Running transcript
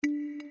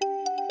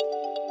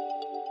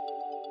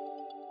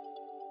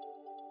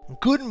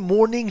Good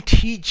morning,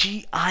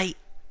 TGIM.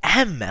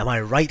 Am I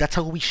right? That's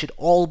how we should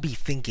all be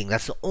thinking.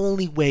 That's the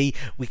only way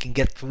we can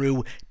get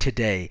through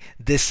today,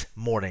 this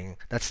morning.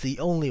 That's the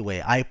only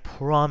way, I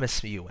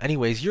promise you.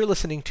 Anyways, you're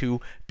listening to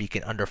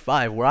Beacon Under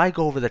 5, where I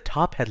go over the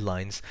top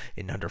headlines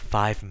in under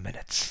 5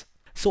 minutes.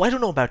 So I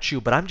don't know about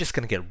you, but I'm just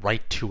going to get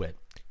right to it.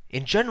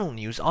 In general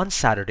news, on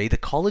Saturday, the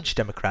College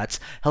Democrats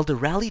held a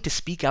rally to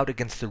speak out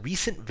against the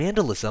recent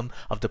vandalism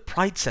of the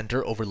Pride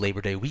Center over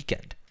Labor Day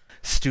weekend.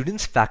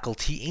 Students,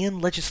 faculty,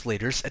 and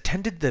legislators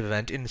attended the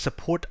event in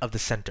support of the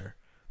center.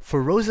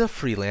 Feroza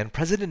Freeland,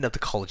 president of the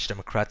College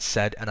Democrats,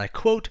 said, and I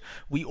quote,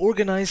 "We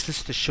organized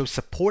this to show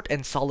support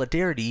and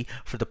solidarity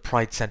for the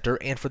Pride Center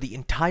and for the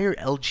entire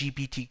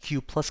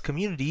LGBTQ plus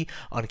community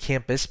on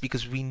campus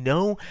because we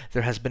know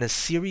there has been a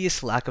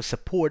serious lack of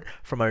support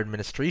from our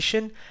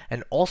administration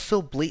and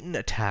also blatant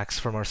attacks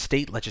from our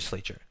state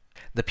legislature,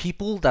 the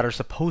people that are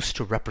supposed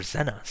to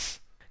represent us."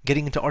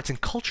 Getting into arts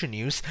and culture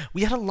news,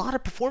 we had a lot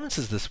of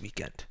performances this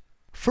weekend.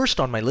 First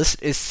on my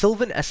list is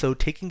Sylvan Esso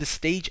taking the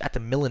stage at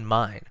the Millen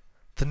Mine.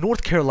 The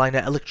North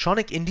Carolina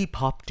electronic indie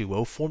pop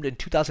duo formed in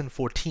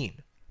 2014.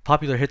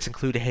 Popular hits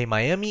include Hey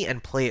Miami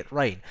and Play It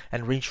Right,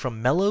 and range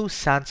from mellow,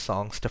 sad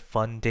songs to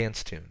fun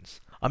dance tunes.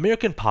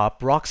 American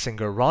pop rock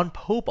singer Ron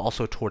Pope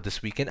also toured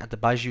this weekend at the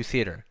Bijou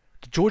Theater.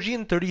 The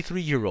Georgian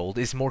 33-year-old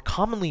is more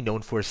commonly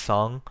known for his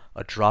song,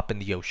 A Drop in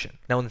the Ocean.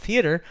 Now in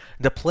theater,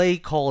 the play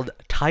called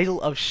Title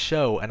of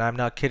Show, and I'm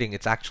not kidding,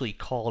 it's actually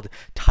called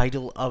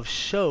Title of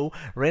Show,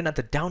 ran at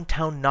the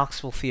downtown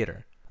Knoxville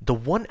Theater. The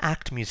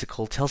one-act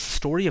musical tells the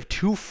story of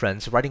two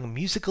friends writing a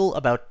musical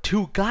about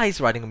two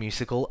guys writing a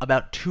musical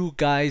about two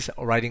guys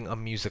writing a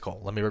musical.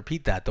 Let me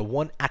repeat that. The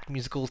one-act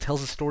musical tells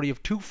the story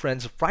of two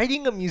friends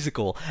writing a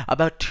musical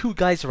about two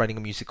guys writing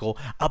a musical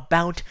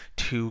about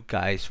two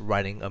guys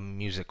writing a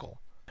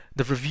musical.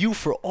 The review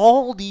for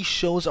all these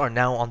shows are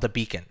now on the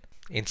Beacon.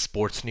 In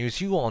sports news,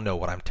 you all know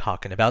what I'm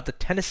talking about. The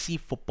Tennessee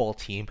football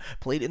team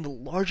played in the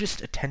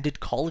largest attended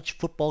college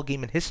football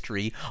game in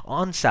history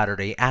on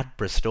Saturday at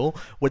Bristol,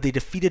 where they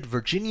defeated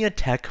Virginia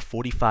Tech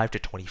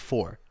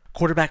 45-24.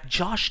 Quarterback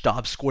Josh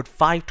Dobbs scored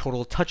 5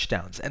 total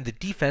touchdowns, and the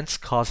defense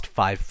caused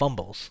 5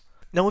 fumbles.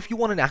 Now, if you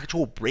want an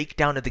actual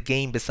breakdown of the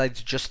game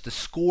besides just the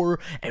score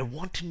and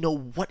want to know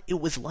what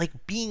it was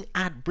like being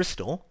at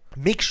Bristol,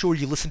 make sure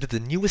you listen to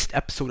the newest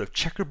episode of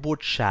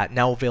Checkerboard Chat,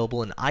 now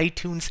available in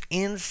iTunes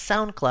and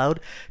SoundCloud,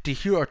 to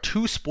hear our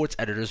two sports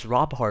editors,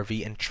 Rob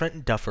Harvey and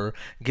Trent Duffer,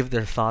 give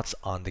their thoughts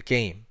on the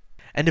game.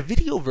 And a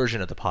video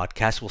version of the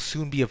podcast will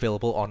soon be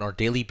available on our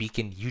Daily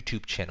Beacon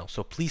YouTube channel,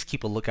 so please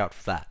keep a lookout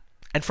for that.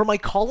 And for my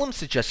column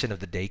suggestion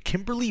of the day,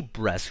 Kimberly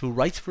Bress, who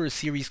writes for a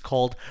series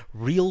called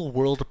Real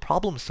World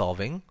Problem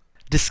Solving,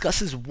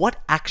 discusses what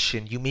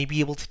action you may be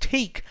able to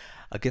take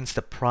against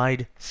the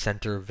Pride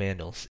Center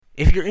vandals.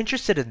 If you're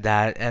interested in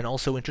that and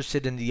also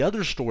interested in the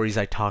other stories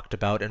I talked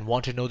about and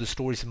want to know the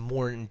stories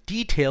more in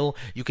detail,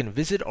 you can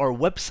visit our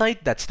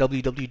website, that's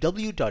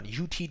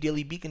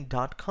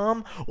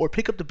www.utdailybeacon.com, or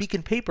pick up the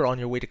Beacon paper on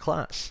your way to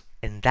class.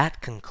 And that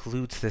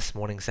concludes this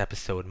morning's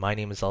episode. My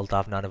name is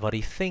Aldav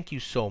Nanavati. Thank you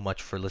so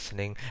much for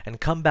listening,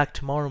 and come back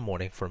tomorrow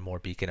morning for more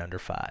Beacon Under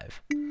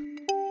 5.